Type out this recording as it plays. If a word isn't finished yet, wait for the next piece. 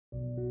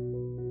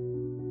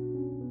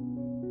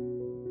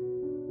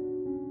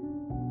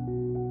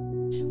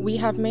We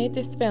have made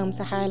this film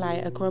to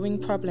highlight a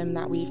growing problem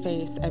that we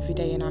face every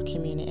day in our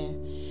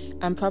community,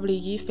 and probably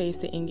you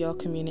face it in your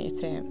community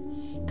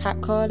too.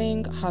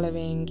 Catcalling,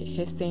 hollering,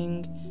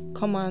 hissing,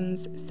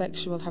 come-ons,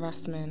 sexual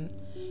harassment.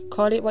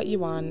 Call it what you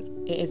want,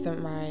 it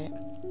isn't right.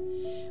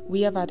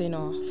 We have had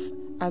enough.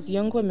 As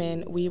young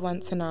women, we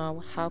want to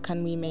know, how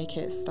can we make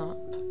it stop?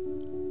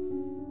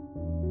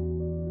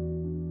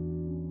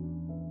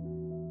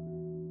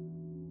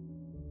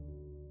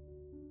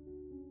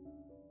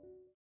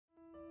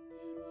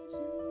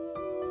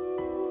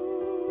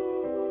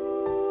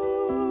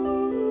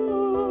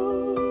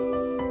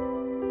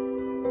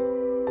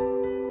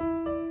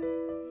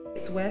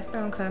 It's West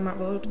down Claremont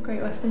Road.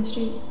 Great Western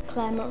Street.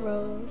 Claremont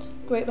Road,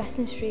 Great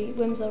Western Street,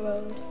 Winslow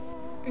Road.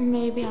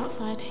 Maybe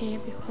outside here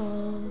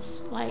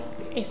because, like,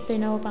 if they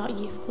know about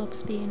youth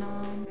clubs being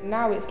on.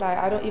 Now it's like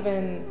I don't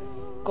even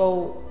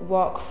go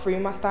walk through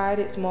my side,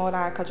 it's more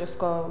like I just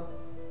go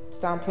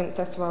down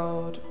Princess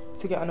Road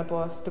to get on a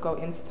bus to go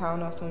into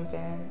town or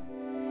something.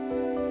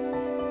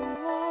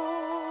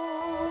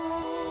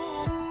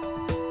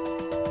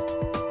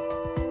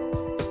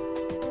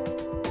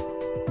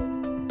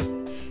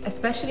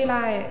 Especially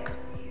like,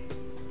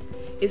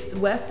 it's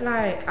worse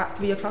like at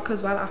 3 o'clock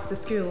as well after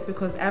school,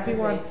 because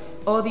everyone,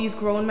 all these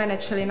grown men are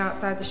chilling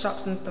outside the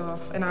shops and stuff.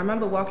 And I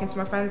remember walking to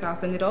my friend's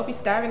house and they'd all be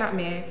staring at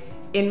me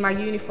in my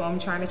uniform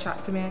trying to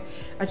chat to me.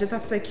 I just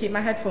have to keep my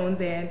headphones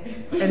in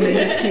and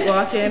then just keep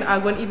walking. I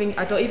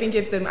don't even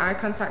give them eye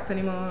contact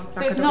anymore.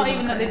 So it's not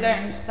even that they don't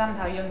understand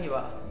how young you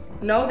are?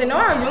 No, they know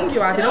how young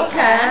you are, they don't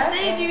care.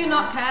 They do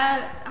not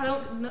care.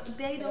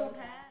 They don't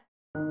care.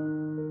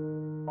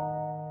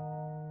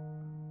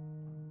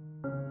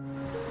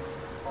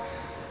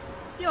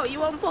 Yo,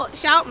 you want what?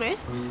 Shout me.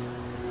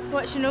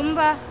 What's your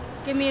number?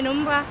 Give me a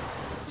number.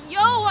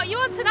 Yo, what you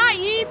want tonight,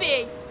 you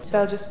be?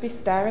 They'll just be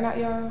staring at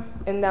you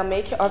and they'll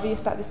make it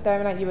obvious that they're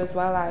staring at you as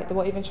well. Like, they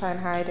won't even try and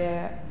hide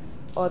it.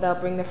 Or they'll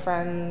bring their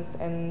friends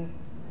and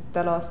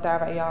they'll all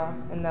stare at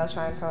you and they'll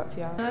try and talk to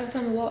you. Every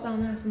time I walk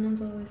down there,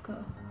 someone's always got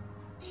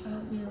to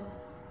shout me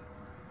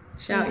or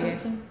Shout you?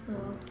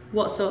 Or...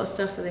 What sort of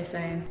stuff are they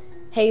saying?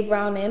 Hey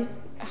Browning.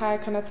 Hi,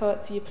 can I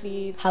talk to you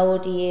please? How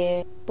old are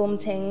you?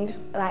 Bumting.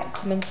 Like,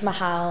 come into my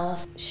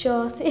house.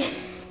 Shorty.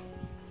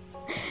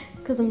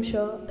 Because I'm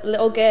short. A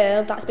little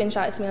girl, that's been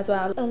shouted to me as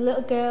well. A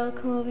little girl,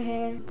 come over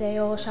here. They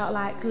all shout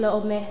like,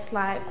 little miss,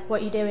 like,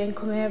 what you doing,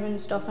 come here and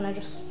stuff, and I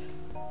just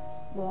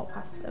walk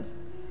past them.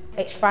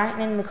 It's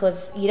frightening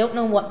because you don't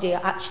know what they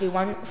actually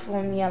want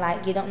from you.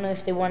 Like, you don't know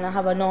if they want to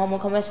have a normal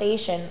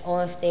conversation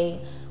or if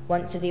they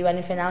want to do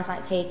anything else,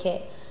 like take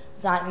it,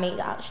 like make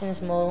the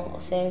actions more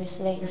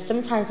seriously.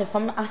 Sometimes if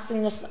I'm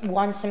asking just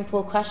one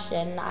simple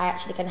question that I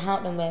actually can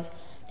help them with,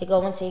 they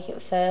go and take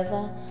it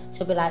further.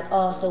 So be like,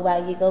 oh, so where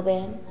are you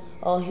going?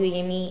 Or who are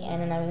you meeting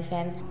and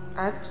everything.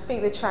 I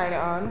think they're trying it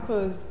on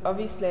because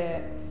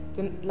obviously,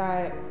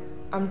 like,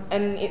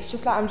 and it's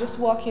just like I'm just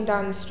walking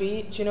down the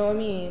street, do you know what I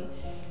mean?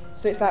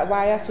 So it's like,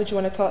 why else would you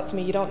want to talk to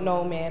me? You don't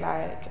know me,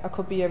 like, I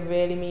could be a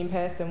really mean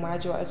person, why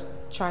do you want to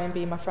try and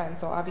be my friend?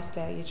 So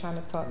obviously you're trying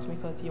to talk to me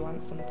because you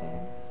want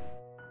something.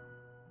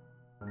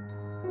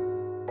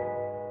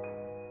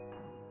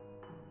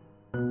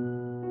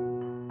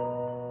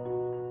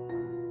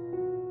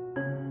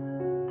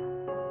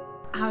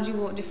 How do you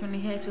walk differently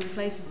here to other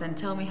places then?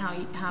 Tell me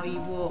how you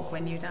walk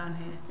when you're down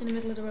here. In the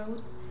middle of the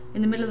road.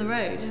 In the middle of the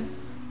road? Yeah.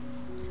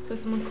 So if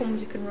someone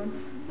comes, you can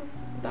run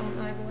down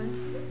either way.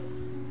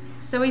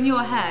 So in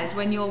your head,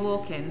 when you're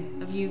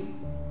walking, have you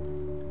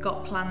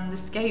got planned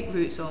escape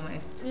routes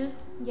almost? Yeah.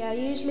 Yeah,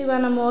 usually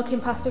when I'm walking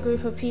past a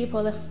group of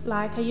people, if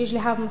like I usually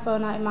have my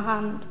phone out in my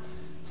hand,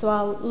 so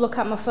I'll look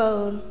at my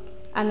phone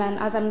and then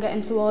as I'm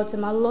getting towards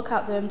them, I'll look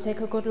at them, take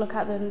a good look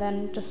at them,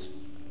 then just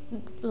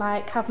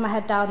like have my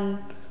head down and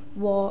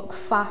walk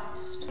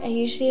fast. I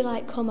usually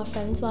like call my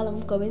friends while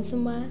I'm going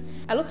somewhere.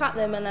 I look at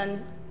them and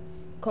then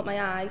cut my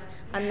eye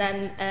and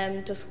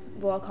then just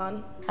walk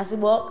on. As I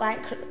walk, like,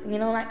 you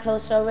know, like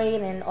closer to a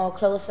railing or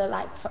closer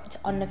like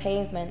on the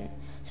pavement,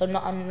 so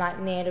not on like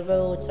near the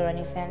roads or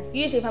anything.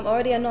 Usually if I'm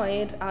already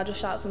annoyed, I'll just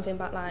shout something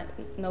back like,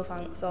 no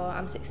thanks, or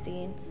I'm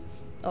 16,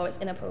 or it's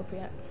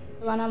inappropriate.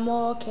 When I'm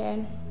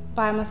walking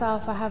by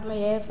myself, I have my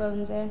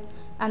earphones in,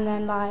 and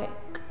then like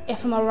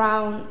if I'm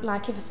around,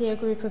 like if I see a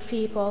group of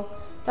people,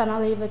 then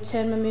I'll either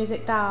turn my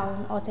music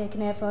down or take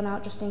an earphone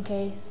out just in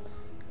case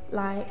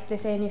like they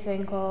say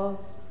anything or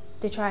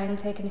they try and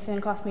take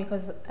anything off me,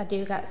 because I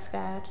do get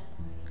scared.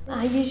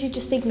 I usually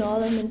just ignore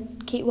them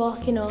and keep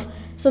walking, or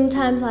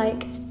sometimes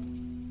like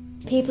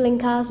people in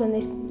cars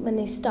when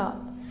they stop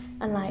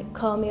and like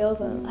call me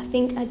over, I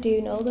think I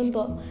do know them,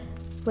 but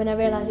when I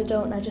realise I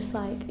don't, I just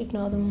like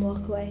ignore them and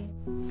walk away.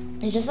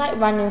 It's just like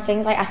random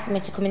things, like asking me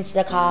to come into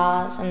the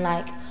cars and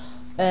like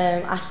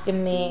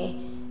asking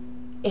me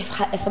if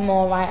I'm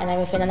alright and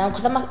everything. And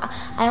because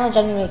I am a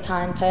genuinely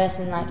kind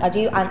person, like I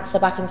do answer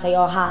back and say,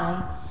 oh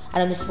hi,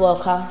 and I just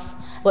walk off.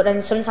 But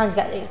then sometimes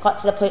it's got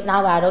to the point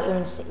now where I don't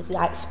even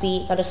like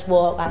speak, I just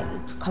walk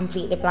like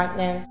completely blank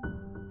now.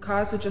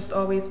 Cars would just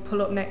always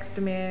pull up next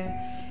to me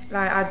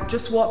Like, I'd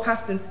just walk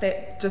past and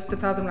sit just to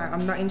tell them, like,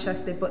 I'm not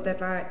interested, but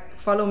they'd, like,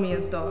 follow me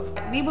and stuff.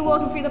 We were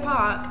walking through the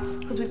park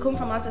because we'd come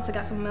from Asda to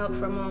get some milk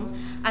from Mum,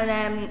 and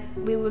then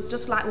we was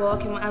just like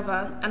walking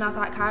whatever, and I was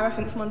like, Kyra, I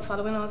think someone's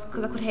following us,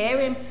 because I could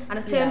hear him, and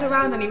I turned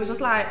around and he was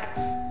just like,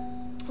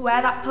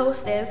 where that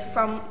post is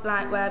from,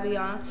 like where we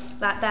are,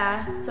 like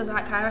there. So I was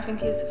like, Kyra, I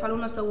think he's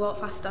following us, so walk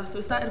faster. So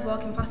we started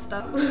walking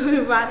faster. We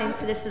ran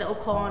into this little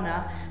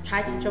corner,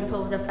 tried to jump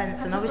over the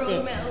fence, and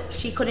obviously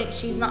she couldn't,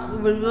 she's not,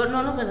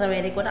 none of us are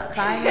really good at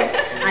climbing,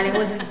 and it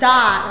was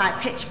dark, like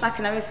pitch black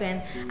and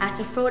everything. I had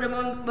to throw the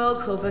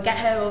milk over, get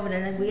her over,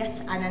 and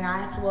then I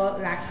had to walk,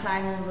 like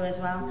climb over as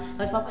well. It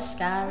was proper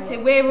scary.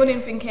 So we're running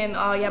thinking,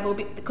 oh yeah, we'll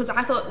be, because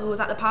I thought we was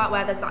at the part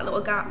where there's that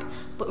little gap,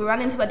 but we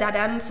ran into a dead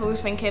end, so we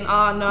was thinking,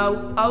 oh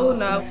no.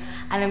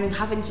 And then we're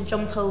having to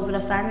jump over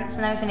the fence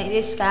and everything. It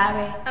is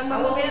scary. And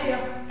when were we?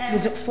 It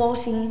was at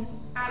 14.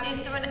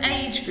 Is there an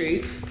age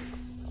group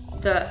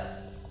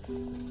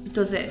that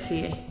does it to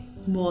you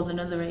more than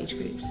other age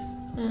groups?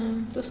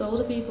 Just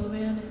older people,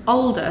 really.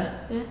 Older?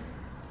 Yeah.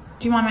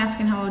 Do you mind me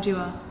asking how old you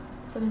are?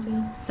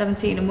 17.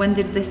 17. And when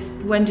do you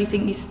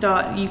think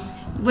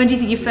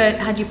you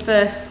had your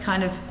first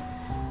kind of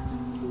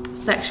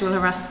sexual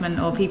harassment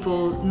or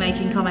people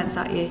making comments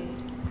at you?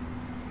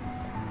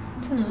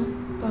 I don't know,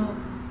 about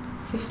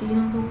 15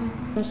 or something.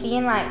 I'm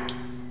seeing like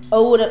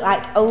old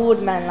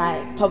men,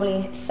 like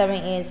probably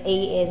 70s,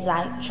 80s,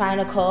 like trying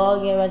to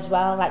call you as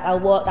well. Like I'll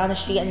walk down the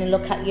street and then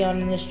look at you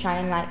and just try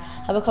and like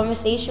have a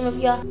conversation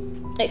with you.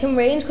 It can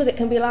range because it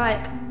can be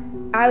like,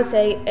 I would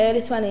say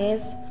early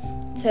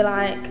 20s to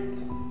like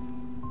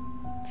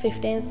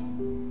 50s.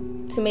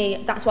 To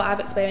me, that's what I've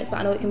experienced, but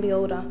I know it can be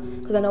older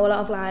because I know a lot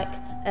of like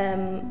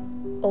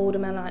older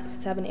men, like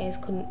 70s,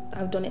 couldn't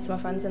have done it to my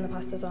friends in the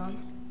past as well.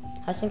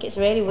 I just think it's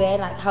really weird,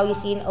 like how you're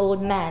seeing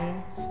old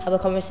men have a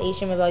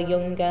conversation with a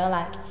young girl.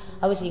 Like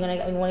obviously you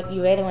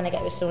really want to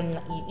get with someone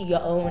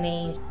your own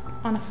age.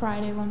 On a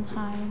Friday one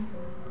time,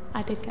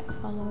 I did get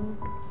followed.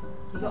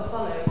 So you got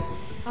followed?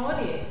 How old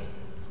are you?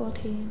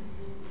 14.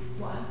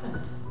 What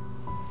happened?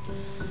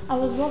 I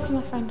was walking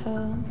my friend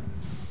home,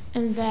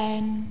 and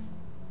then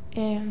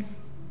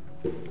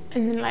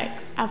like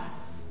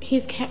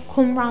he's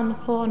come round the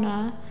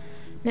corner,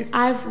 then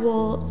I've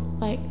walked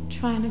like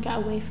trying to get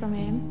away from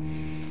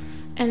him.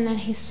 And then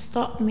he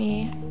stopped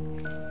me,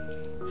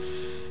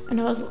 and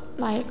I was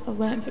like, I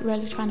weren't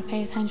really trying to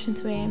pay attention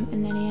to him,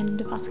 and then he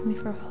ended up asking me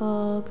for a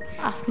hug,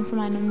 asking for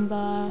my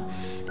number,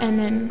 and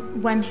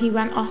then when he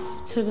went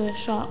off to the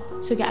shop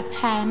to get a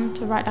pen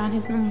to write down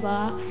his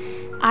number,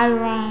 I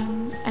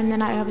ran, and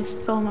then I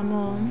obviously phoned my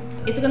mum.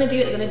 If they're going to do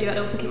it, they're going to do it. I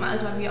don't think it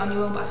matters whether you're on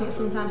your own, but I think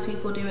sometimes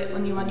people do it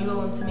when you're on your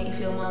own to make you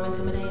feel more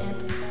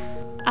intimidated.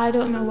 I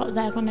don't know what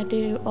they're going to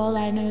do. All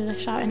I know, they're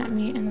shouting at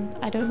me, and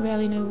I don't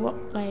really know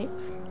what like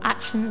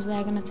actions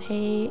they're going to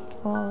take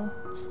or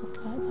stuff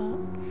like that.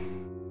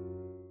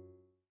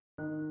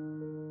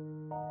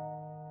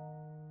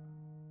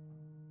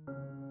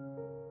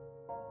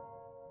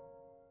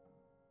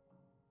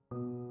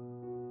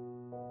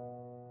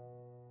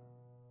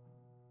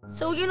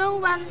 So you know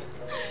when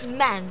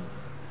men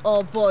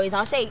or boys,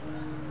 I'll say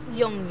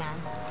young men,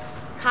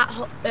 can't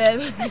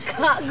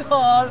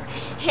call,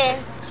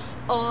 hiss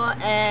or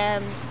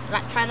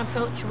like trying to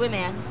approach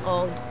women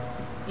or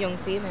young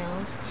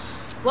females,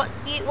 why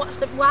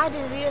do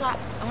they do that?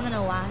 I want to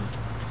know why.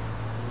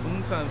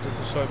 Sometimes just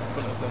to show up in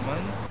front of the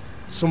man.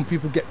 Some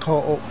people get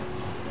caught up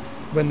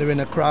when they're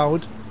in a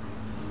crowd,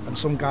 and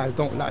some guys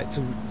don't like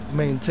to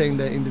maintain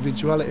their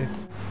individuality.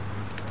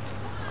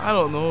 I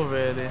don't know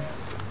really.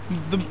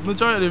 The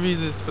majority of the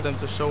reason is for them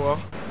to show off.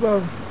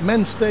 Well,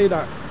 men stay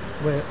that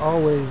way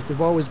always.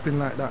 They've always been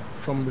like that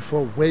from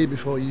before, way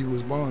before you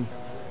was born,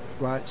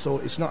 right? So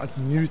it's not a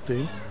new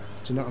thing,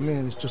 do you know what I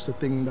mean? It's just a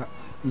thing that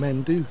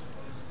men do,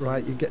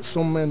 right? You get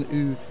some men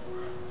who,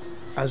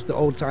 as the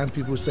old time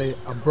people say,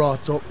 are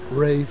brought up,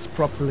 raised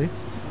properly,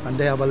 and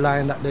they have a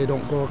line that they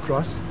don't go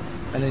across.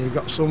 And then you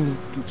got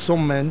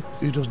some men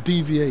who just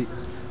deviate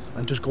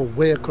and just go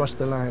way across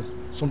the line.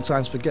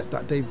 Sometimes forget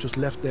that they've just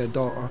left their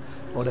daughter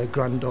or their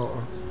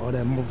granddaughter or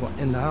their mother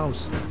in the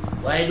house.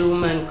 Why do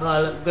men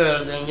call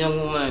girls and young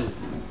women?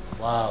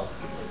 Wow.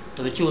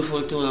 To be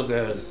truthful to the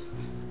girls,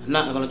 I'm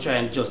not gonna try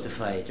and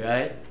justify it,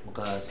 right?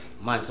 Because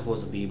man's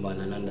supposed to be man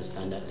and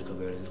understand that little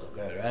girl is a little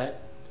girl, right?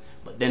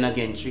 But then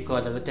again,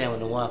 3/4 of the time when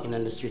they're walking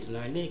on the street and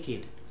they're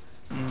naked.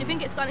 Do you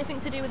think it's got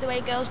anything to do with the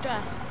way girls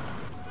dress?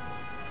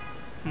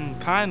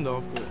 Kind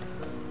of, but...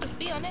 Just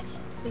be honest.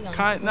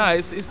 Nah,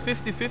 it's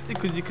 50-50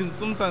 because you can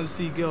sometimes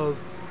see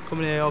girls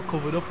coming here all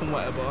covered up and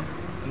whatever,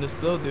 and they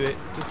still do it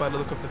just by the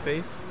look of the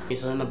face.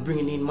 So they're not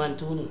bringing in man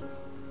too.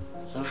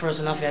 So the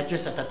first enough you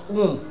dress at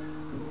home.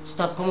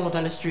 Stop coming out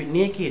on the street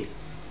naked.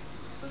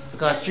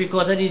 Because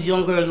 3/4 of these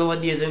young girls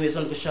nowadays, they wear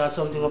something short,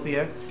 something up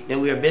here, they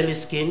wear belly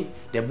skin,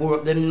 they bore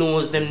up them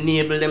nose, them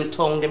navel, them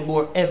tongue, them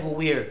bore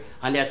everywhere.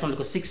 And they're something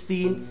like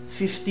 16,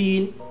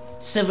 15,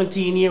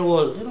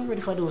 17-year-old. They're not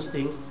ready for those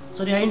things.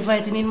 So they are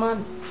inviting in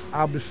man.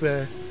 I'll be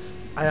fair,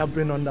 I have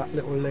been on that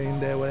little lane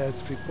there where I have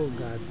to think, oh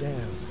god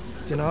damn.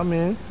 Do you know what I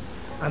mean?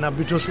 And I'd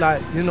be just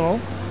like, you know,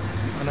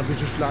 and I'd be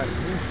just like,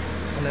 oof.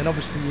 And then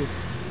obviously,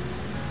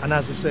 and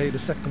as I say, the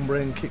second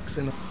brain kicks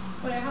in.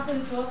 But it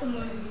happens to us when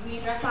we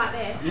dress like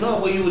this. No,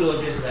 but you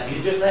don't dress like that.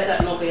 You dress like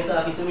that now, because you're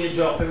talking to me, you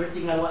drop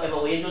everything and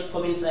whatever. When you just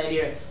come inside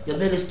here, your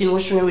belly skin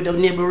was showing with the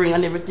neighbor ring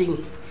and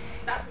everything.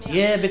 That's me.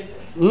 Yeah, actually.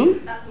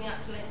 but That's me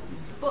actually.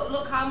 But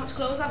look how much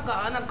clothes I've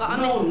got on. I've got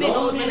on this big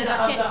old winter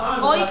jacket.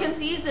 All you can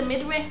see is the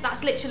midriff.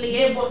 That's literally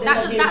it.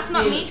 That's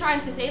not me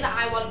trying to say that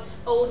I want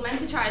old men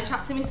to try and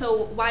chat to me.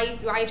 So why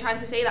are you trying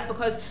to say that?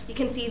 Because you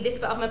can see this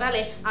bit of my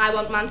belly. I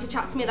want man to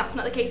chat to me. That's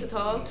not the case at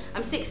all.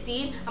 I'm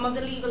 16. I'm of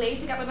the legal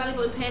age to get my belly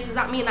button pierced. Does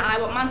that mean that I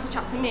want man to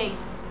chat to me?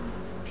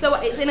 So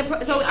it's in a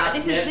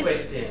this is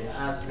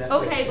question.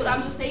 Okay, but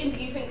I'm just saying.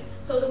 Do you think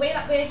so? The way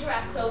that we're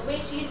dressed, so the way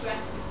she's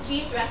dressed,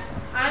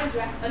 I'm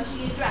dressed, and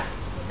she's dressed.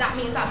 That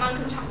means that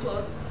man can chat to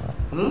us.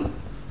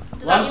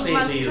 Does that mean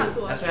man can chat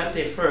to us? That's why I'm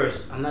saying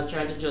first, I'm not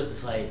trying to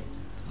justify it.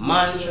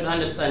 Man should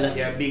understand that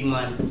you're a big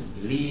man.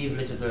 Leave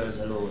little girls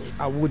alone.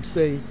 I would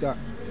say that,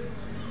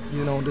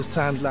 you know, there's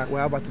times like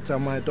where I've had to tell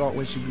my daughter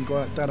when she's been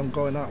going, Dad, I'm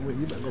going out with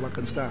you, better go back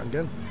and start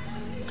again.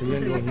 Because you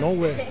ain't going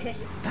nowhere.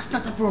 That's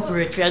not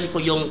appropriate for a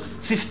little young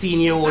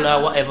 15-year-old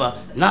or whatever.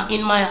 Not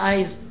in my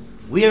eyes.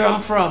 Where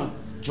I'm from,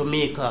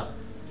 Jamaica,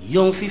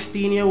 young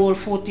 15-year-old,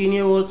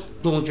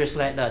 14-year-old, don't dress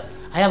like that.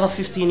 I have a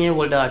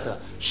 15-year-old daughter.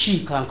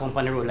 She can't come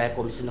on the road like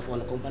I'm sitting on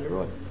the company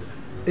road.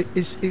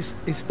 It's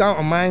down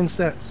to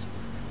mindsets.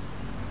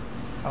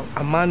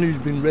 A man who's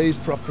been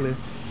raised properly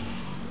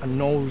and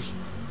knows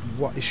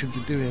what he should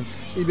be doing,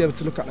 he'd be able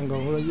to look at it and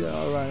go, well, yeah,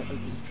 all right,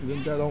 they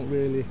don't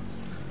really.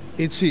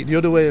 He'd see it the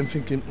other way and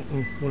thinking,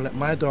 won't let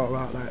my daughter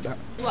out like that.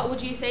 What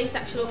would you say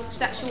sexual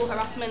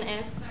harassment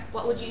is?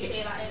 What would you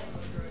say that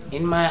is?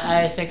 In my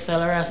eyes, sexual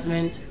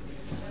harassment.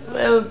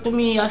 Well, to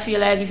me, I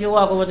feel like if you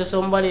walk over to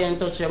somebody and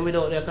touch them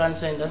without their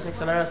consent, that's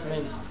sexual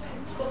harassment.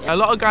 A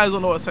lot of guys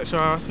don't know what sexual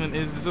harassment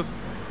is. It's just.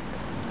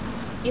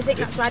 You think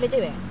that's why they do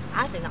it?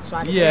 I think that's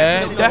why they do it.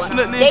 Yeah,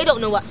 definitely. They don't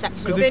know what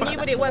sexual is. They knew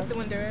what it was to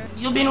wonder it.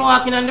 You've been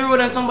walking on the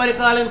road and somebody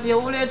calling to you,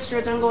 hold it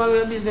straight and go on with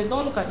your business.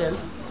 Don't look at them.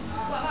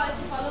 What about if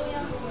they follow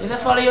you? If they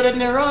follow you, then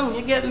they're wrong.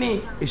 You get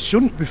me? It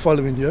shouldn't be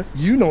following you.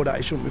 You know that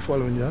it shouldn't be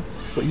following you.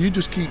 But you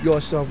just keep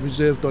yourself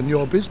reserved on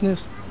your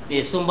business.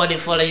 If somebody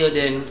follow you,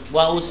 then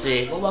what I would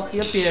say, go back to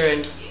your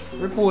parent,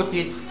 report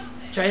it,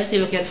 try to see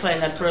if you can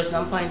find that person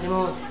and point him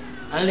out,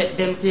 and let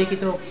them take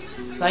it up.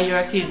 Like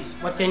you're kids,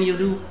 what can you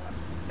do?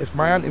 If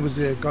my auntie was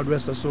there, God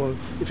rest her soul,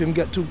 if him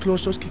get too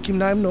close, just kick him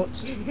 9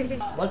 nuts.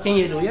 What can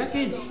you do? You're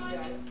kids.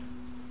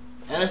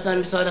 You understand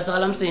me? So that's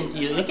all I'm saying to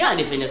you. You can't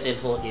defend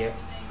yourself out there.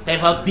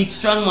 If a big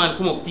strong man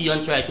come up to you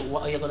and try to,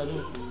 what are you gonna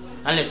do?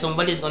 Unless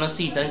somebody's gonna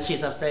see it and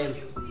chase after him.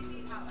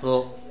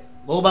 So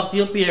go back to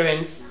your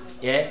parents,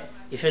 yeah?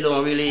 If you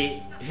don't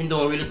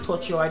really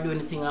touch you or do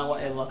anything or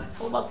whatever,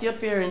 go back to your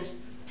parents,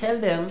 tell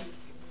them,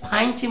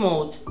 point him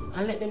out,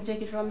 and let them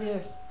take it from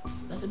there.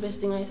 That's the best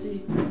thing I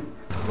see.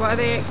 What are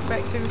they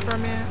expecting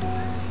from you?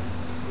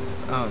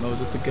 I don't know,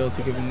 just the girl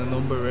to give him the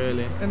number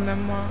really. And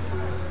then what?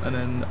 And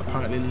then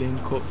apparently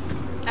link up.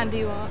 And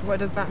do what? What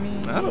does that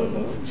mean? I don't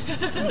know.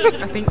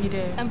 I think you do.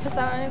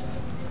 Emphasize.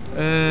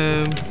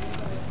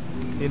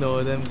 You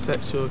know, them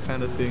sexual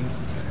kind of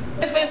things.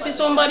 If I see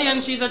somebody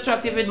and she's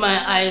attractive with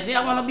my eyes, yeah,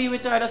 I want to be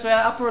with her, that's why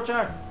I approach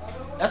her.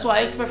 That's what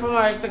I expect from her,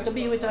 I expect to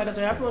be with her, that's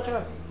why I approach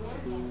her.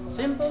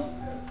 Simple.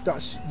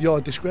 That's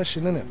your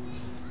discretion, isn't it?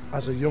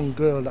 As a young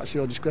girl, that's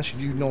your discretion.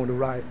 You know the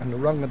right and the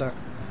wrong of that.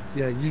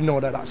 Yeah, you know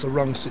that that's a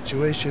wrong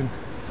situation.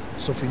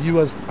 So for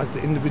you as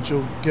the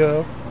individual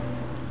girl,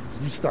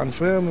 you stand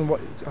firm in what,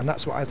 and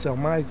that's what I tell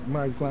my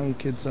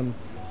grandkids and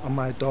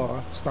my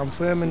daughter, stand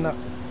firm in that.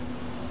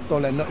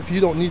 Don't let if you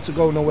don't need to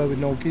go nowhere with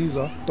no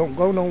geezer, don't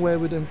go nowhere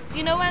with him.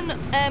 You know when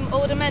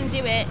older men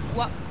do it,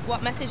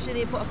 what message do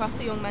they put across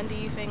to young men, do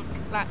you think,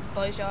 like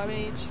boys your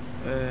age?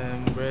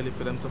 Really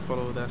for them to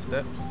follow their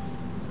steps.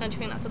 And do you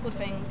think that's a good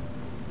thing?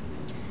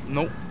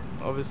 Nope,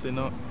 obviously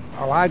not.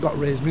 How I got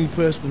raised, me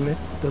personally,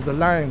 there's a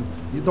line,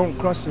 you don't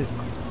cross it.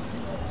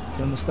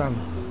 You understand?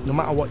 No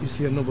matter what you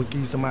see another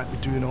geezer might be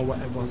doing or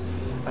whatever.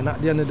 And at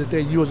the end of the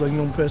day, you as a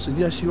young person,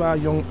 yes, you are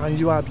young and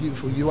you are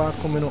beautiful, you are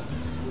coming up.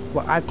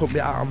 But I couldn't be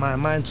out of my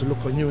mind to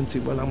look on you and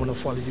think, well, I'm going to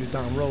follow you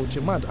down road.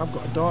 You're mad. I've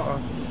got a daughter.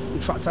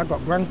 In fact, I've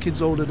got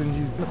grandkids older than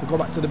you. If we go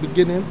back to the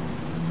beginning,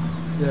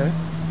 yeah,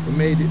 we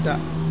made it that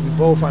we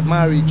both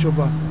admire each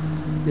other.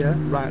 Yeah,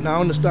 right now I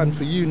understand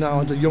for you now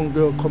as a young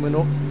girl coming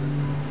up,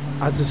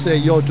 as I say,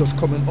 you're just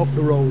coming up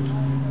the road,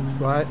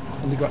 right?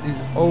 And you got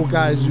these old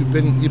guys you've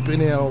been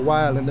here a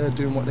while and they're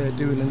doing what they're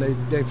doing and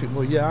they think,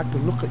 well, yeah, I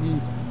can look at you,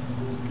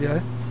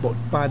 yeah? But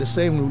by the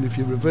same rule, if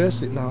you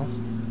reverse it now,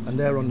 and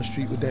they're on the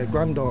street with their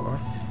granddaughter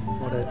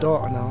or their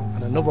daughter now,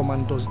 and another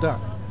man does that,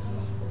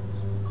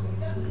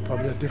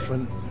 probably a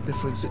different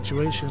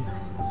situation.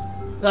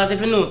 Because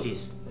if you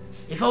notice,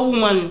 if a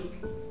woman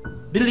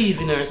believes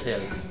in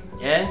herself,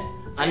 yeah,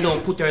 and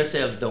don't put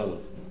herself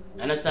down,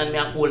 understand me,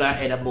 and hold her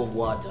head above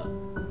water,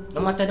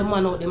 no matter the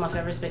man out there,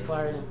 have respect for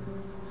her.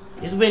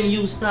 It's when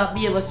you start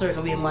behave a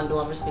certain way, man don't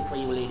have respect for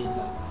you ladies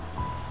now.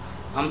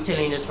 I'm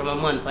telling you this from a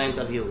man point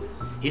of view.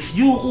 If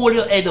you hold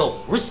your head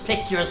up,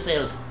 respect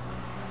yourself,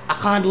 I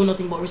can't do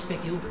nothing but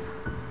respect you.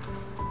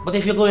 But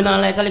if you're going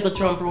on like a little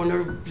Trump around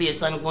your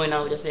place and going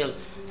out with yourself,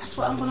 that's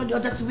what I'm gonna do.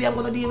 That's the way I'm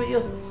gonna deal with you.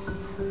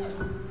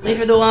 So if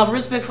you don't have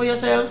respect for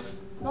yourself,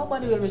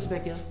 nobody will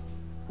respect you.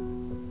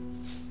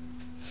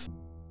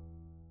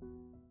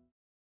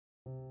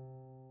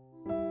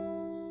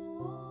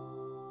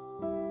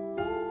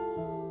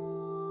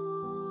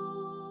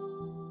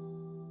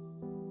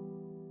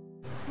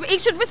 He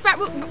should respect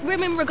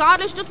women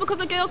regardless. Just because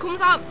a girl comes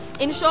out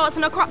in shorts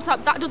and a crop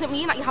top, that doesn't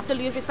mean that you have to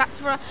lose respect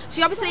for her.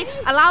 She obviously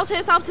allows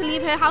herself to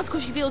leave her house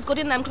because she feels good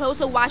in them clothes,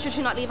 so why should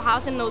she not leave her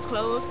house in those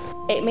clothes?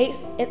 It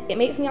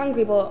makes me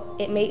angry, but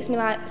it makes me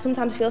like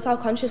sometimes feel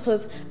self-conscious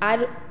because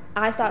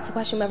I start to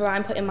question whether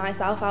I'm putting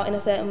myself out in a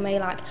certain way,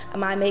 like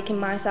am I making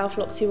myself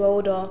look too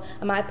old, or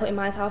am I putting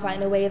myself out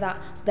in a way that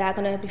they're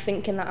going to be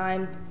thinking that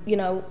I'm, you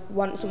know,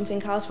 want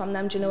something else from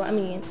them, do you know what I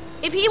mean?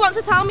 If he wants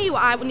to tell me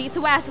what I need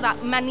to wear so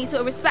that men need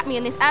to respect me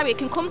in this area, he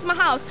can come to my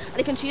house and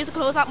he can choose the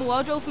clothes out my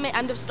wardrobe for me,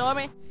 end of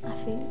story. I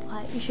think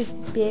like you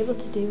should be able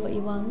to do what you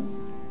want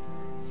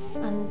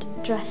and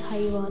dress how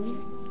you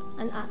want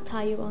and act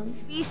how you want.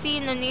 We see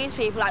in the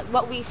newspaper, like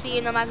what we see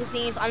in the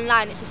magazines,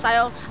 online, it's a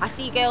style. I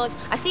see girls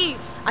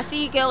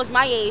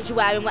my age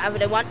wearing whatever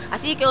they want. I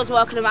see girls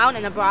walking around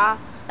in a bra.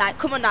 Like,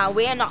 come on now,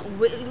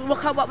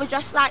 look at what we're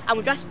dressed like.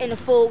 I'm dressed in a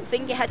full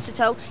thing, head to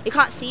toe. You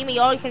can't see me,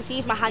 all you can see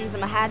is my hands and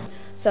my head.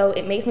 So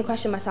it makes me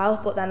question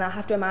myself, but then I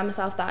have to remind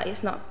myself that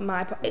it's not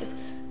my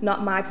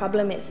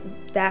problem, it's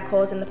they're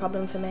causing the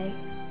problem for me.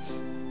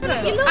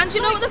 And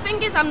you know what the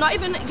thing is, I'm not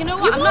even, you know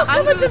what, I'm not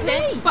angry with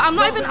him, but I'm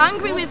not even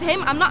angry with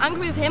him. I'm not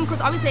angry with him because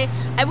obviously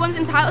everyone's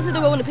entitled to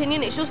their own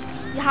opinion. It's just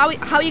how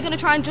are you going to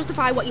try and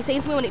justify what you're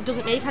saying to me when it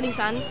doesn't make any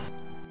sense?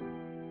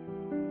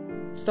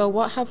 So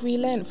what have we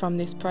learned from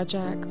this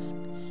project?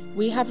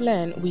 We have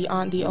learned we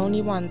aren't the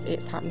only ones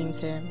it's happening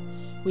to.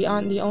 We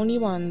aren't the only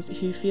ones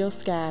who feel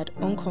scared,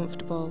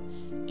 uncomfortable,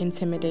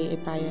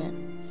 intimidated by it.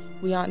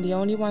 We aren't the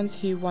only ones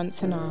who want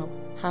to know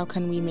how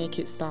can we make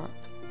it stop.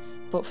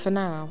 But for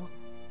now,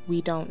 we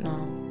don't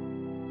know.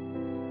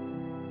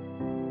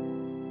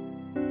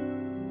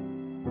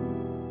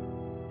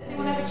 Has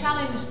anyone ever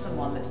challenged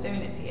someone that's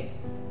doing it to you?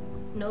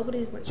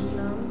 Nobody's literally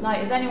known.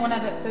 Like, has anyone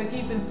ever, so if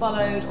you've been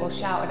followed or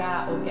shouted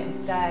at or getting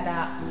stared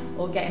at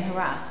or getting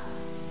harassed,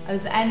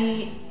 has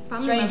any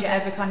stranger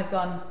ever kind of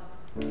gone,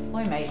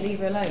 oi mate, leave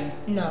her alone?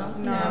 No,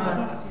 No, I've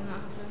not seen that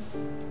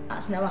happen.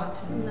 That's never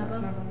happened.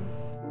 Never.